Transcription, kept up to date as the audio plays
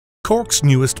Cork's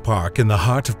newest park in the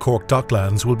heart of Cork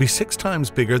Docklands will be 6 times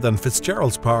bigger than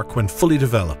Fitzgerald's Park when fully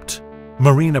developed.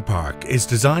 Marina Park is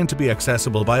designed to be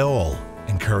accessible by all,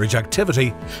 encourage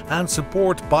activity and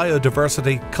support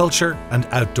biodiversity, culture and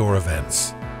outdoor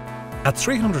events. At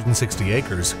 360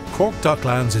 acres, Cork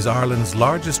Docklands is Ireland's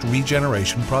largest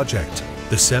regeneration project.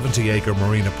 The 70-acre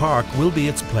Marina Park will be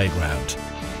its playground.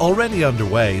 Already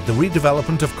underway, the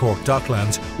redevelopment of Cork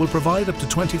Docklands will provide up to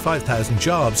 25,000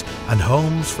 jobs and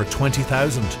homes for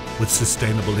 20,000, with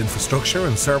sustainable infrastructure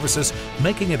and services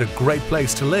making it a great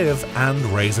place to live and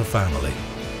raise a family.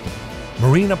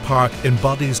 Marina Park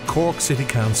embodies Cork City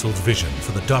Council's vision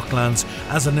for the Docklands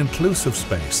as an inclusive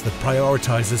space that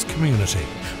prioritises community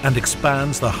and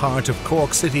expands the heart of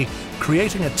Cork City,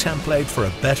 creating a template for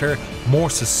a better, more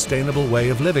sustainable way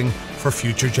of living for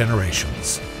future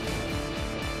generations.